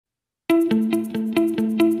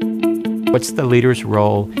What's the leader's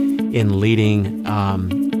role in leading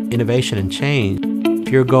innovation and change? If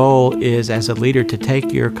your goal is as a leader to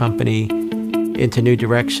take your company into new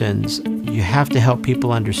directions, you have to help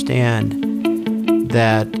people understand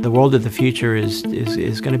that the world of the future is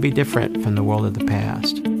going to be different from the world of the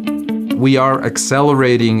past. We are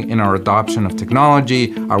accelerating in our adoption of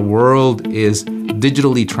technology. Our world is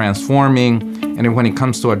digitally transforming. And when it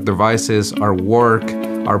comes to our devices, our work,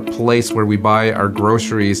 our place where we buy our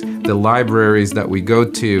groceries, the libraries that we go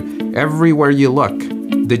to, everywhere you look,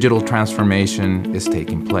 digital transformation is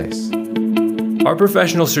taking place. Our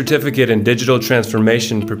professional certificate in digital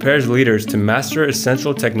transformation prepares leaders to master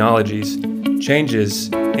essential technologies,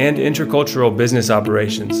 changes, and intercultural business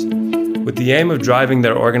operations, with the aim of driving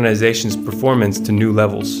their organization's performance to new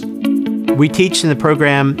levels. We teach in the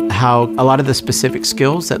program how a lot of the specific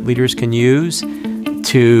skills that leaders can use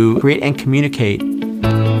to create and communicate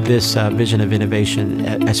this vision of innovation,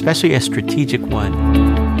 especially a strategic one.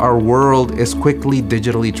 Our world is quickly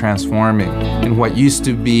digitally transforming, and what used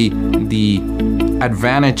to be the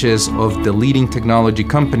advantages of the leading technology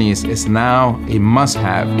companies is now a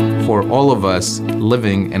must-have for all of us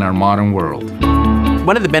living in our modern world.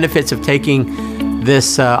 One of the benefits of taking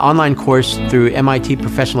this online course through MIT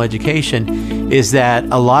Professional Education is that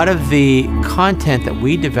a lot of the content that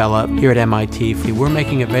we develop here at MIT, we're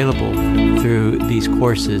making available through these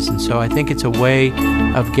courses. And so I think it's a way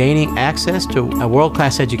of gaining access to a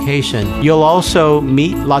world-class education. You'll also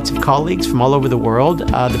meet lots of colleagues from all over the world.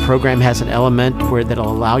 The program has an element where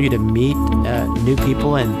that'll allow you to meet new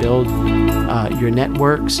people and build your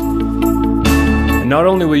networks. And not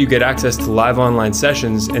only will you get access to live online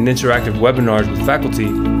sessions and interactive webinars with faculty,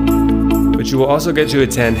 but you will also get to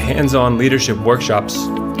attend hands-on leadership workshops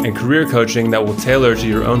and career coaching that will tailor to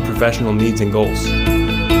your own professional needs and goals.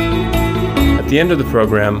 At the end of the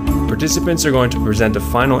program, participants are going to present a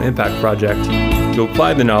final impact project to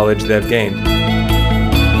apply the knowledge they have gained,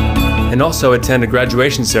 and also attend a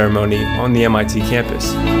graduation ceremony on the MIT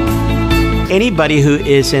campus. Anybody who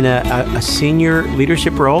is in a senior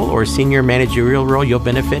leadership role or senior managerial role, you'll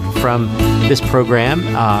benefit from this program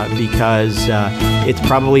because it's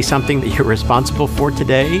probably something that you're responsible for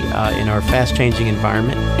today in our fast-changing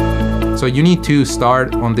environment. So you need to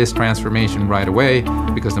start on this transformation right away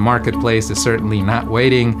because the marketplace is certainly not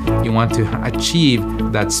waiting. You want to achieve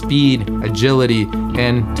that speed, agility,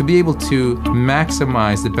 and to be able to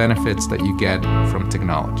maximize the benefits that you get from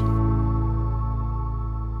technology.